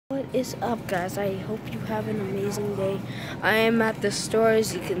What is up, guys? I hope you have an amazing day. I am at the store,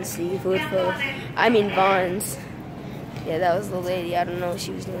 as you can see, Vons. Yeah, that was the lady. I don't know what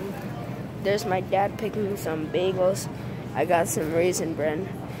she was doing. There's my dad picking some bagels. I got some raisin bread.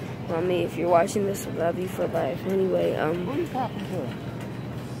 Mommy, if you're watching this, I love you for life. Anyway, what are you talking to?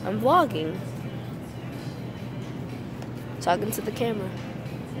 I'm vlogging. Talking to the camera.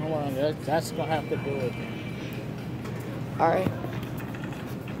 Well, that's gonna have to do it. Alright.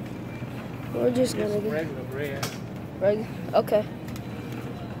 We're just gonna get regular bread. Okay.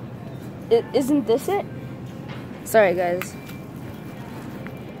 Isn't this it? Sorry, guys.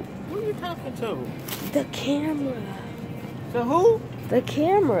 Who are you talking to? The camera. To who? The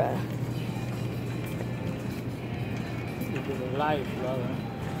camera. You give a life, brother.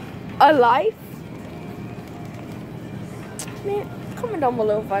 A life? Man, comment down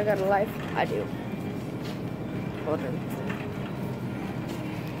below if I got a life. I do. Okay.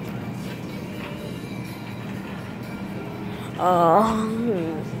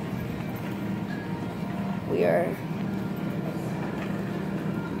 We are.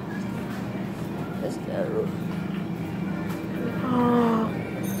 Let's go.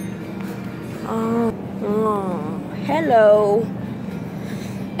 Hello.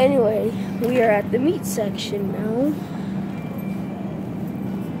 Anyway, we are at the meat section now.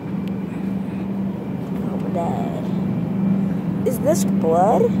 Oh, Dad. Is this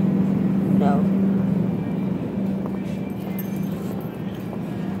blood? No.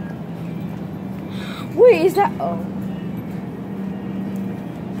 Wait, is that? Oh.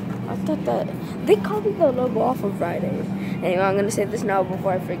 I thought that. They called me the logo off of Friday. Anyway, I'm gonna say this now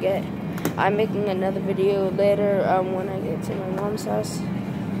before I forget. I'm making another video later when I get to my mom's house.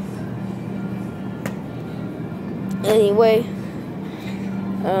 Anyway,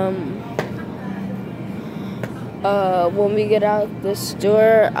 when we get out the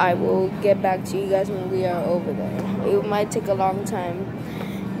store, I will get back to you guys when we are over there. It might take a long time,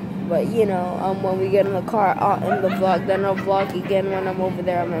 but you know, when we get in the car, I'll end the vlog. Then I'll vlog again when I'm over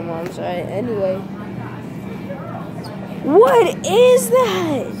there at my mom's. Right? Anyway, what is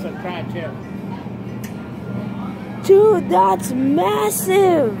that? It's a tri-tip. Dude, that's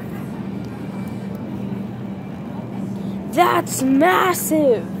massive. That's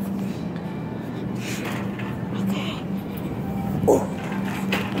massive. Okay. Oh.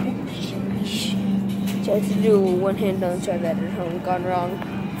 Try to do one hand, don't try that at home. Gone wrong.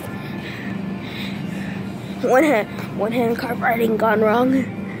 One hand car riding gone wrong.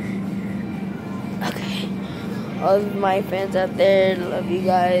 Okay. All of my fans out there, love you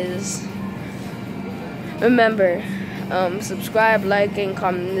guys. Remember, subscribe, like, and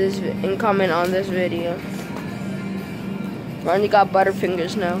comment on this video. Ronnie got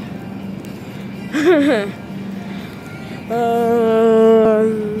butterfingers now.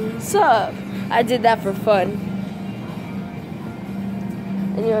 Sup? I did that for fun.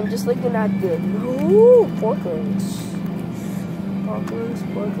 Anyway, I'm just looking at the porklings.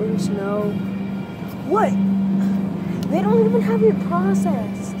 Porklings, no. What? They don't even have it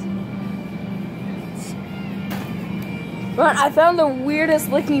processed. Ron, I found the weirdest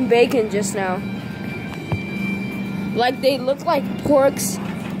looking bacon just now. Like, they look like porks.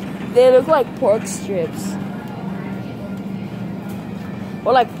 They look like pork strips.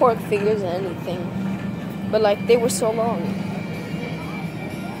 Or like pork fingers or anything. But like, they were so long.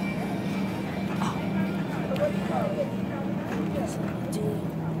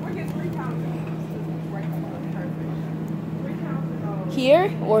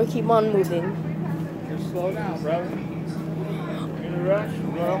 Here, or keep on moving? Just slow down, brother. In a rush,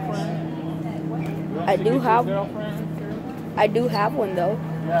 girlfriend? I do have one though.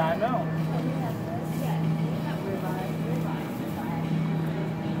 Yeah, I know.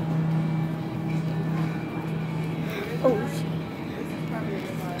 Oh.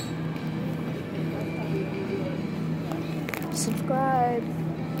 Subscribe.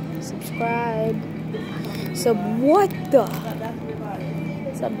 So what the?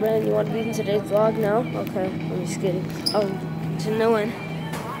 What's up, Brandon? You want to be in today's vlog now? Okay, I'm just kidding. Oh, to no one.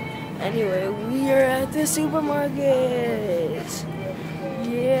 Anyway, we are at the supermarket.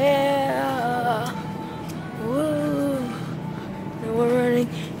 Yeah. Whoa. Now we're running.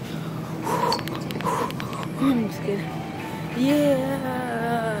 I'm just kidding.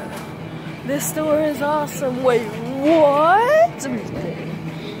 Yeah. This store is awesome. Wait, what? I'm just kidding.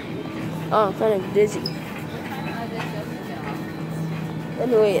 Oh, I'm kind of dizzy.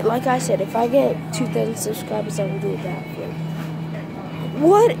 Anyway, like I said, if I get 2,000 subscribers, I will do that for you.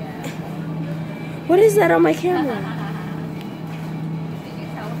 What? What is that on my camera?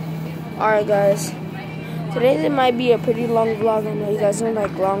 Alright, guys. Today it might be a pretty long vlog. I know you guys don't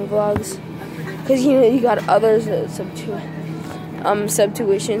like long vlogs. Because, you know, you got other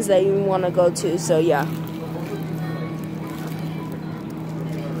subtuitions that you want to go to. So, yeah.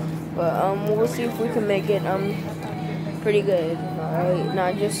 But, we'll see if we can make it, pretty good. Alright,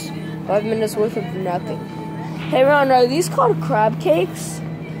 not just 5 minutes worth of nothing. Hey, Ron, are these called crab cakes?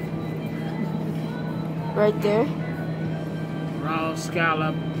 Right there. Raw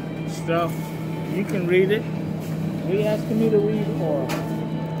scallop stuff. You can read it. What are you asking me to read for?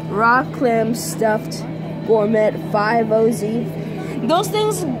 Raw clam stuffed gourmet 5OZ. Those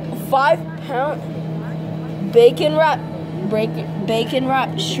things, 5 pound bacon wrap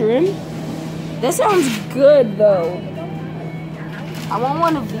shrimp. That sounds good though. I want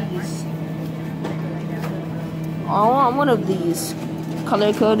one of these. I want one of these.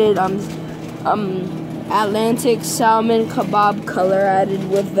 Color coded Atlantic salmon kebab color added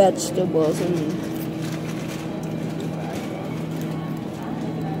with vegetables.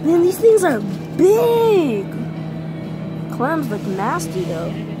 Man, these things are big. Clams look nasty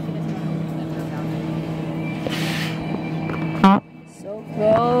though. So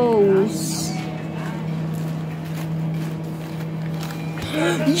gross.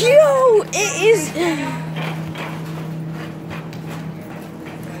 Yo, it is.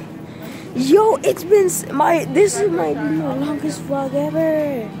 Yo, it's been this might be my longest vlog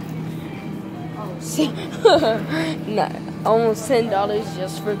ever. Nah, almost $10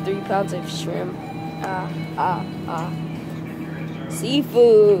 just for 3 pounds of shrimp.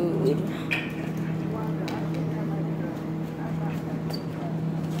 Seafood.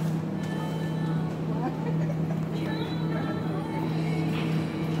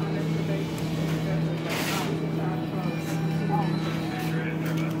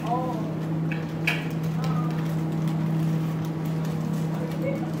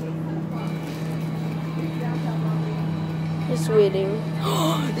 Just waiting.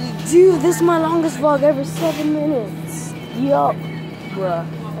 Dude, this is my longest vlog ever, 7 minutes. Yup. Bruh,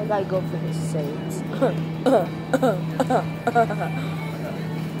 I gotta go for the Saints.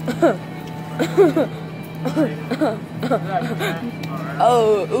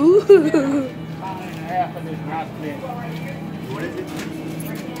 Oh, ooh. Half of this rockfish. What is it?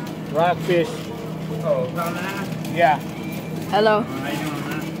 Rockfish. Oh, yeah. Hello. How you doing,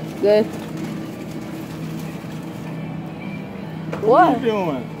 man? Good. What are you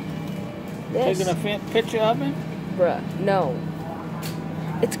doing? This. Taking a picture of it? Bruh, no.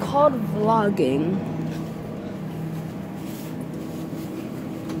 It's called vlogging.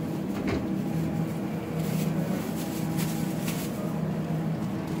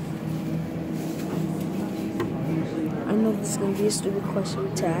 I know this is gonna be a stupid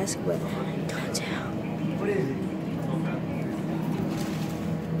question to ask, but don't tell. What is it?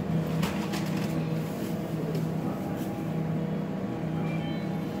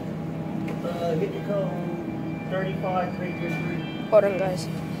 Hit the code 35333. Hold on, guys. I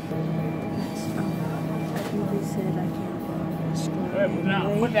think they said I can't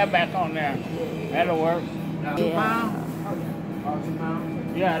Now, put that back on there. That'll work. Yeah. 2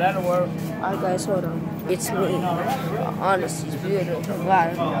 pounds? Yeah, that'll work. Alright, guys, hold on. It's me. Honesty's beautiful. Why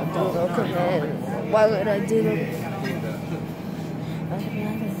would I do that? Why would I do that?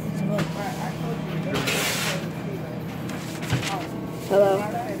 Hello.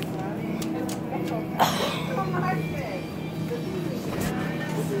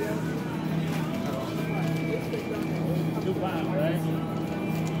 2 pounds, right?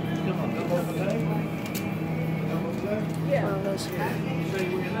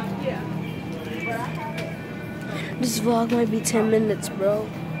 This vlog might be 10 minutes, bro.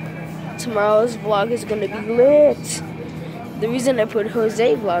 Tomorrow's vlog is gonna be lit. The reason I put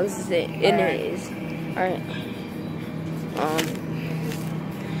Jose vlogs in it is, alright.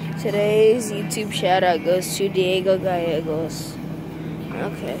 Today's YouTube shout out goes to Diego Gallegos.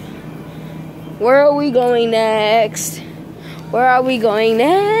 Okay. Where are we going next? Where are we going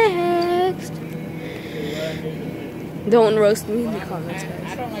next? Don't roast me in the comments, guys.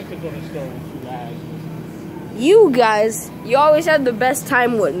 I don't like to go to store with you guys. You guys, you always have the best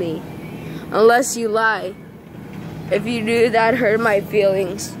time with me. Unless you lie. If you do, that hurt my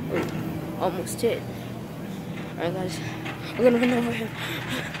feelings. Ooh, almost did. Alright, guys. We're gonna run over him.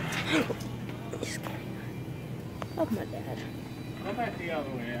 He's kidding. Oh, my dad. Go back the other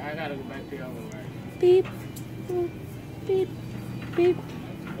way. I gotta go back the other way. Beep. Beep. Beep.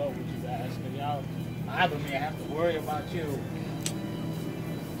 Go with you guys, because y'all bother me. I have to worry about you.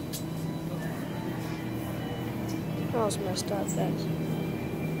 That was messed up, guys.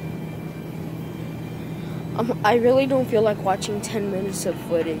 I really don't feel like watching 10 minutes of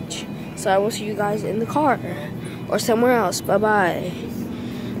footage. So I will see you guys in the car or somewhere else. Bye-bye.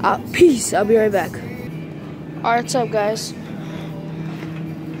 Peace. I'll be right back. Alright, what's up, guys?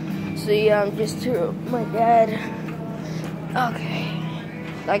 So yeah, I'm just to my dad. Okay.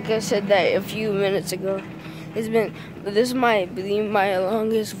 Like I said that a few minutes ago. This might be my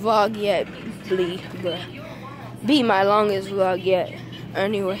longest vlog yet. Be my longest vlog yet.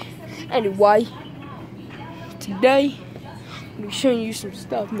 Anyway, today I'm showing you some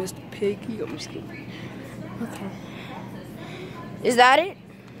stuff, Mr. Piggy. I'm just kidding. Okay. Is that it?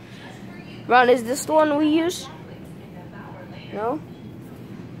 Ron, is this the one we use? No?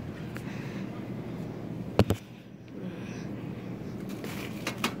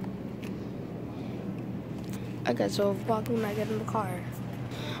 I got so overblocked when I get in the car.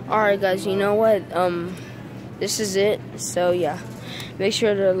 Alright guys, you know what? This is it. So yeah. Make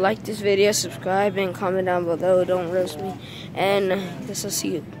sure to like this video, subscribe, and comment down below. Don't roast me. And I guess I'll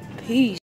see you. Peace.